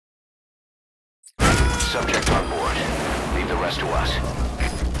subject on board. Leave the rest to us.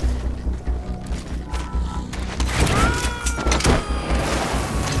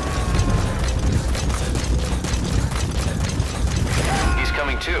 He's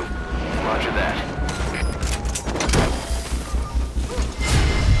coming too. Roger that.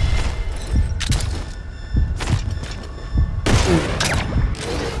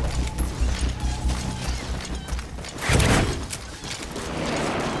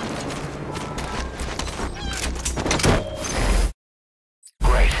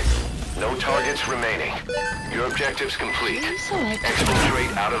 Targets remaining. Your objective's complete.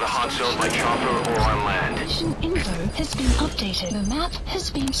 Exfiltrate out of the hot zone by chopper or on land. Mission info has been updated. The map has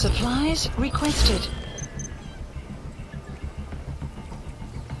been supplies requested.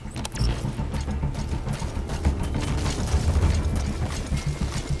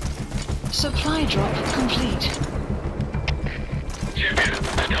 Supply drop complete. Champion,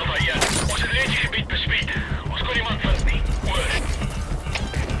 stel dat ja. Ons het leedgebied bespied. Ons kon iemand van die oor.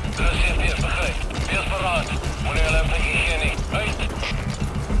 Dat is eerst begrepen. Eerst verraad. Wanneer alleen tegen hygiënie. Right?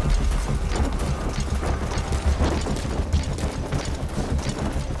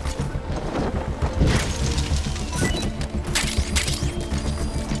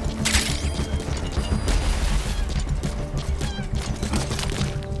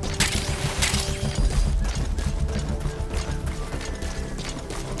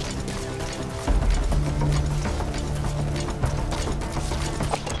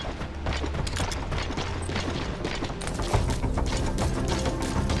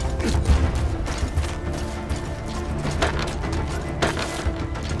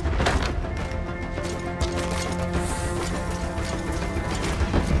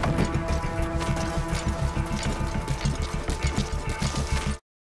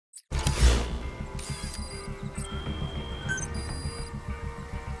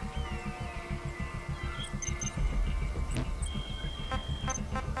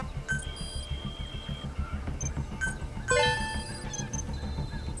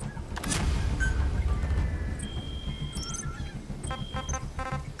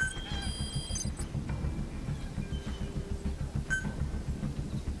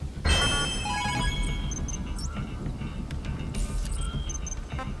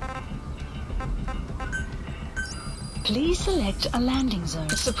 Please select a landing zone.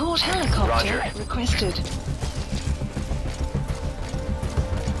 Support helicopter Roger. requested.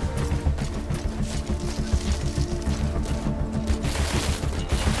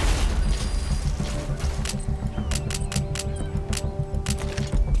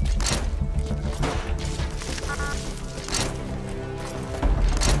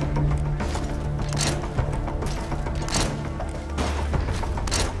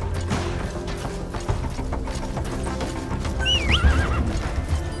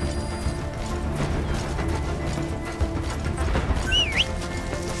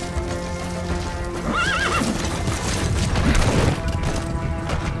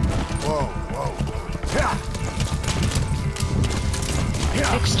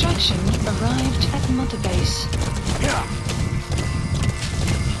 Extraction arrived at Mother Base.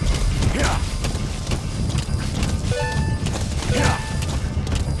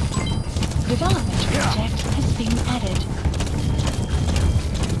 Development project has been added.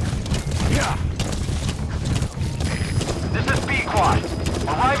 This is B-Quad.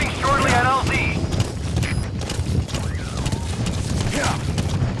 Arriving shortly at LZ.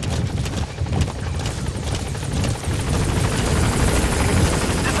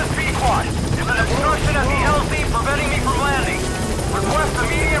 There's an obstruction at the LZ preventing me from landing. Request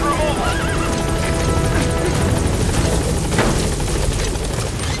immediate removal.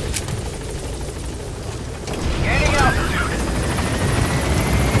 Gaining altitude.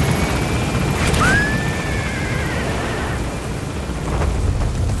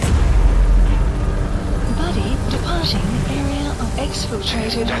 Buddy departing area of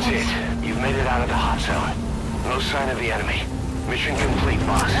exfiltrated. That's it. You've made it out of the hot zone. No sign of the enemy. Mission complete,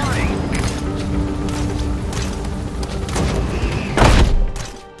 boss.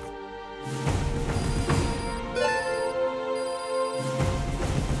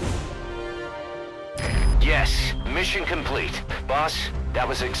 Yes, mission complete. Boss, that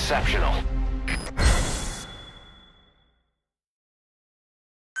was exceptional.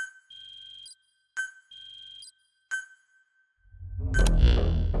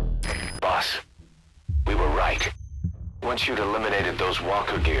 Boss, we were right. Once you'd eliminated those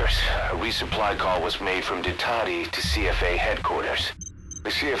walker gears, a resupply call was made from Ditati to CFA headquarters. The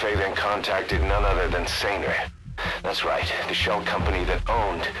CFA then contacted none other than Sainer. That's right, the shell company that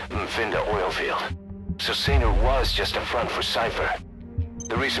owned Mfinda Oilfield. So Sainer was just a front for Cypher.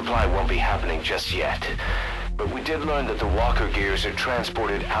 The resupply won't be happening just yet. But we did learn that the walker gears are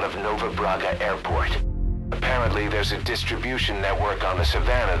transported out of Nova Braga Airport. Apparently, there's a distribution network on the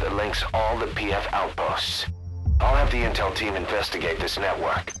Savannah that links all the PF outposts. I'll have the intel team investigate this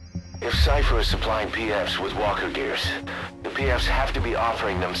network. If Cypher is supplying PFs with walker gears, the PFs have to be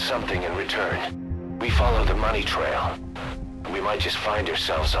offering them something in return. We follow the money trail. We might just find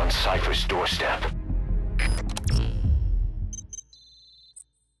ourselves on Cypher's doorstep.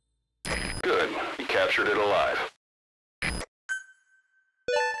 Good. You captured it alive.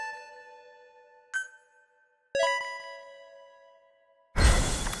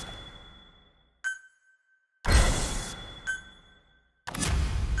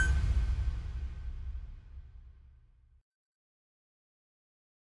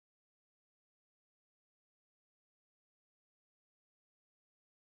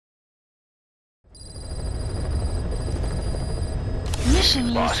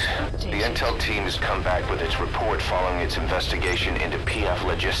 Boss, the intel team has come back with its report following its investigation into PF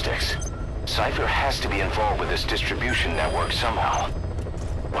logistics. Cypher has to be involved with this distribution network somehow.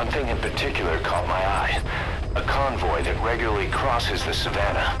 One thing in particular caught my eye. A convoy that regularly crosses the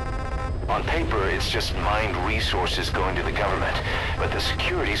Savannah. On paper, it's just mined resources going to the government, but the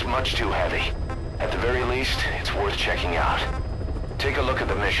security's much too heavy. At the very least, it's worth checking out. Take a look at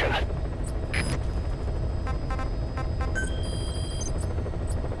the mission.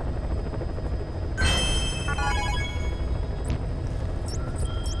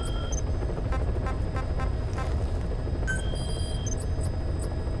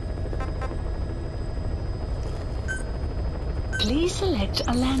 Please select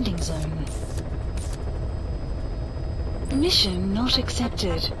a landing zone. Mission not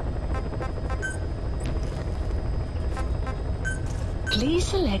accepted. Please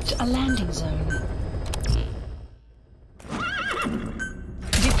select a landing zone.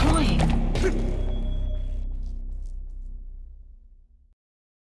 Deploying.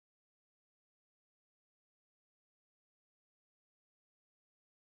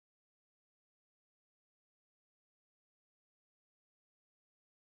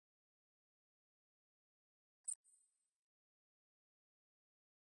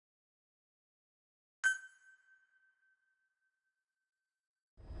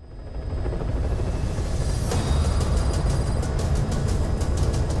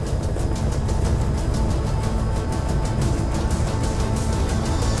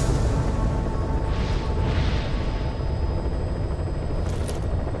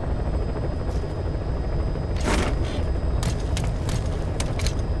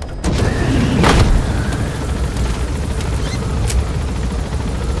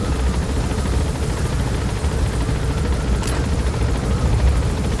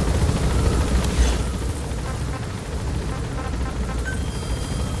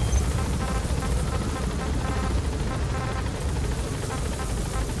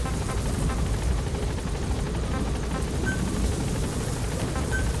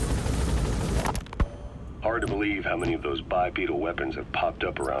 Hard to believe how many of those bipedal weapons have popped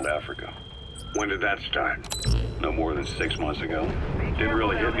up around Africa. When did that start? No more than 6 months ago. Didn't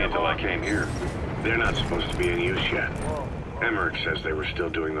really hit me until I came here. They're not supposed to be in use yet. Emmerich says they were still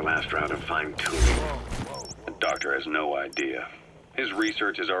doing the last round of fine-tuning. The doctor has no idea. His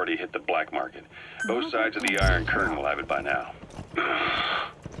research has already hit the black market. Both sides of the Iron Curtain will have it by now.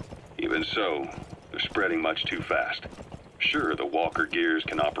 Even so, they're spreading much too fast. Sure, the walker gears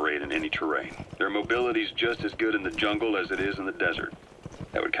can operate in any terrain. Their mobility's just as good in the jungle as it is in the desert.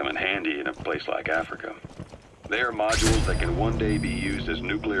 That would come in handy in a place like Africa. They are modules that can one day be used as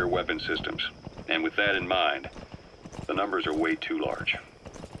nuclear weapon systems. And with that in mind, the numbers are way too large.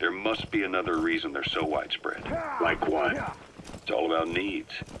 There must be another reason they're so widespread. Like what? It's all about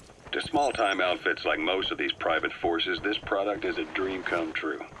needs. To small-time outfits like most of these private forces, this product is a dream come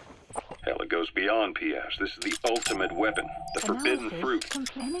true. Hell, it goes beyond PFs. This is the ultimate weapon, the forbidden fruit,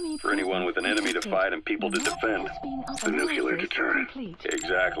 for anyone with an enemy to fight and people to defend. The nuclear deterrent.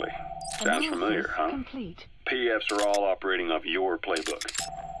 Exactly. Sounds familiar, huh? PFs are all operating off your playbook.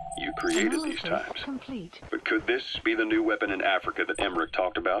 You created these times. But could this be the new weapon in Africa that Emmerich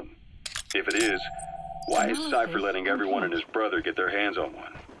talked about? If it is, why is Cypher letting everyone and his brother get their hands on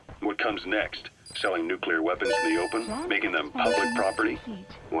one? What comes next? Selling nuclear weapons in the open? Making them public property?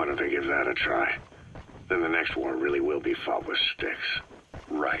 Why don't they give that a try? Then the next war really will be fought with sticks.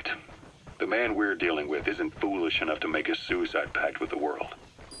 Right. The man we're dealing with isn't foolish enough to make a suicide pact with the world.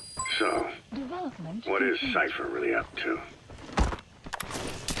 So, what is Cypher really up to?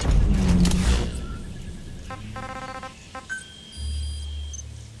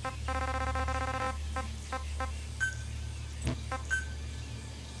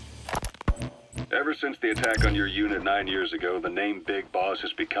 Ever since the attack on your unit 9 years ago, the name Big Boss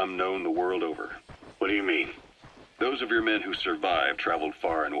has become known the world over. What do you mean? Those of your men who survived traveled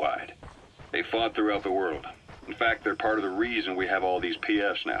far and wide. They fought throughout the world. In fact, they're part of the reason we have all these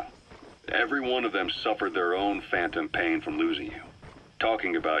PFs now. Every one of them suffered their own phantom pain from losing you.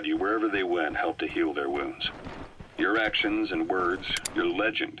 Talking about you wherever they went helped to heal their wounds. Your actions and words, your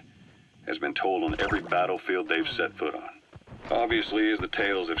legend, has been told on every battlefield they've set foot on. Obviously, as the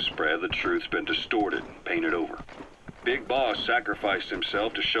tales have spread, the truth's been distorted, painted over. Big Boss sacrificed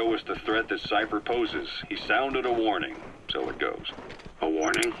himself to show us the threat that Cypher poses. He sounded a warning, so it goes. A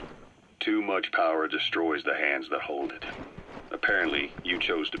warning? Too much power destroys the hands that hold it. Apparently, you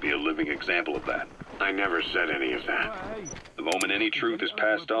chose to be a living example of that. I never said any of that. The moment any truth is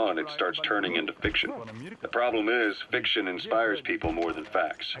passed on, it starts turning into fiction. The problem is, fiction inspires people more than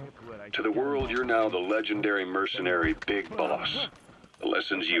facts. To the world, you're now the legendary mercenary Big Boss. The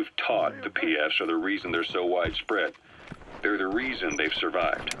lessons you've taught the PFs are the reason they're so widespread. They're the reason they've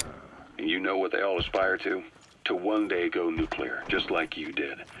survived. And you know what they all aspire to? To one day go nuclear, just like you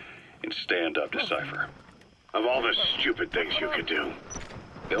did, and stand up to Cypher. Of all the stupid things you could do.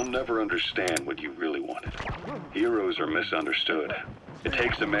 They'll never understand what you really wanted. Heroes are misunderstood. It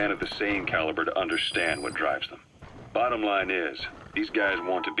takes a man of the same caliber to understand what drives them. Bottom line is, these guys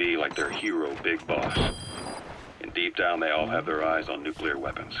want to be like their hero, Big Boss. And deep down, they all have their eyes on nuclear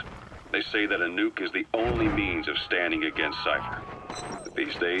weapons. They say that a nuke is the only means of standing against Cypher. But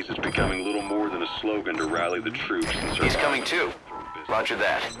these days, it's becoming little more than a slogan to rally the troops and survive. He's coming too. Roger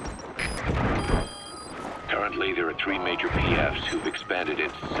that. Currently, there are 3 major PFs who've expanded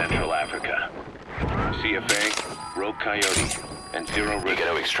into Central Africa. CFA, Rogue Coyote, and Zero You Risk.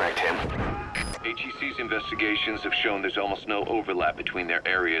 gonna extract him? HEC's investigations have shown there's almost no overlap between their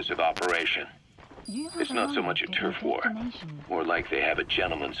areas of operation. It's not so much a turf war, more like they have a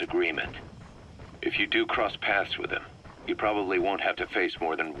gentleman's agreement. If you do cross paths with them, you probably won't have to face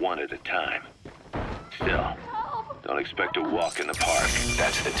more than one at a time. Still, don't expect a walk in the park.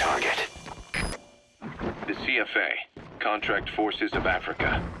 That's the target. The CFA, Contract Forces of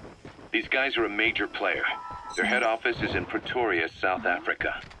Africa. These guys are a major player. Their head office is in Pretoria, South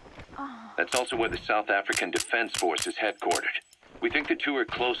Africa. That's also where the South African Defense Force is headquartered. We think the two are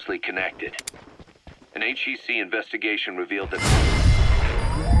closely connected. An HEC investigation revealed that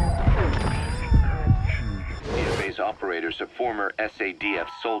CFA's operators are former SADF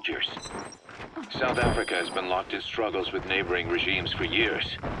soldiers. South Africa has been locked in struggles with neighboring regimes for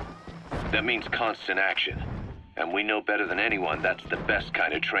years. That means constant action. And we know better than anyone that's the best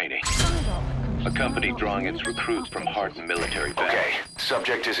kind of training. A company drawing its recruits from hardened military vets. Okay,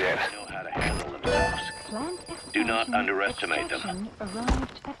 subject is in. They know how to handle themselves. Do not underestimate them.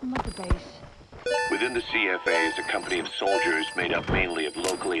 Within the CFA is a company of soldiers made up mainly of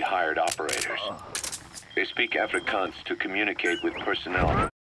locally hired operators. They speak Afrikaans to communicate with personnel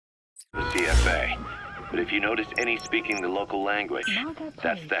of the CFA. But if you notice any speaking the local language,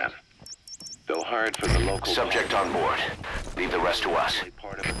 that's them. Though hired from the local... Subject on board. Leave the rest to us.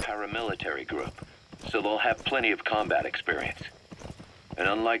 Part of a paramilitary group, so they'll have plenty of combat experience. And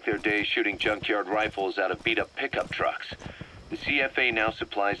unlike their days shooting junkyard rifles out of beat-up pickup trucks, the CFA now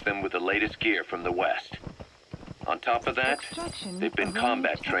supplies them with the latest gear from the West. On top of that, they've been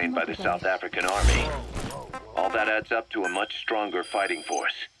combat trained by the South African Army. All that adds up to a much stronger fighting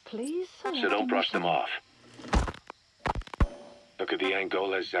force. So don't brush them off. Look at the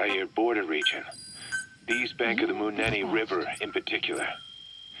Angola-Zaire border region. The east bank of the Munene River in particular.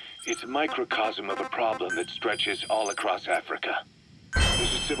 It's a microcosm of a problem that stretches all across Africa.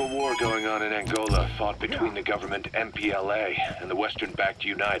 There's a civil war going on in Angola, fought between the government MPLA and the Western-backed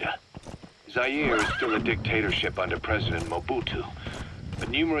UNITA. Zaire is still a dictatorship under President Mobutu,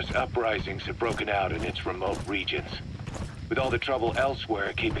 but numerous uprisings have broken out in its remote regions. With all the trouble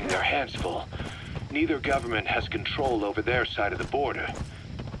elsewhere keeping their hands full, neither government has control over their side of the border.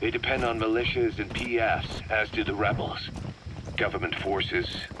 They depend on militias and PFs, as do the rebels. Government forces,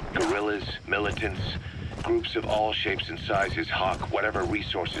 guerrillas, militants, groups of all shapes and sizes hawk whatever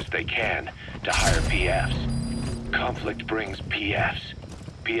resources they can to hire PFs. Conflict brings PFs.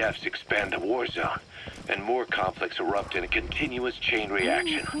 PFs expand the war zone, and more conflicts erupt in a continuous chain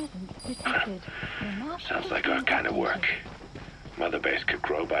reaction. Sounds like our kind of work. Mother Base could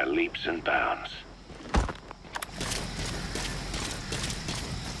grow by leaps and bounds.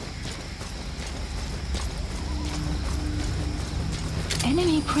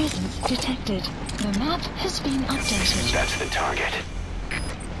 Enemy presence detected. The map has been updated. That's the target.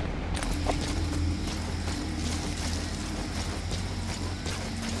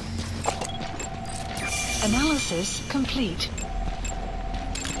 Analysis complete.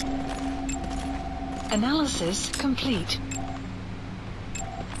 Analysis complete.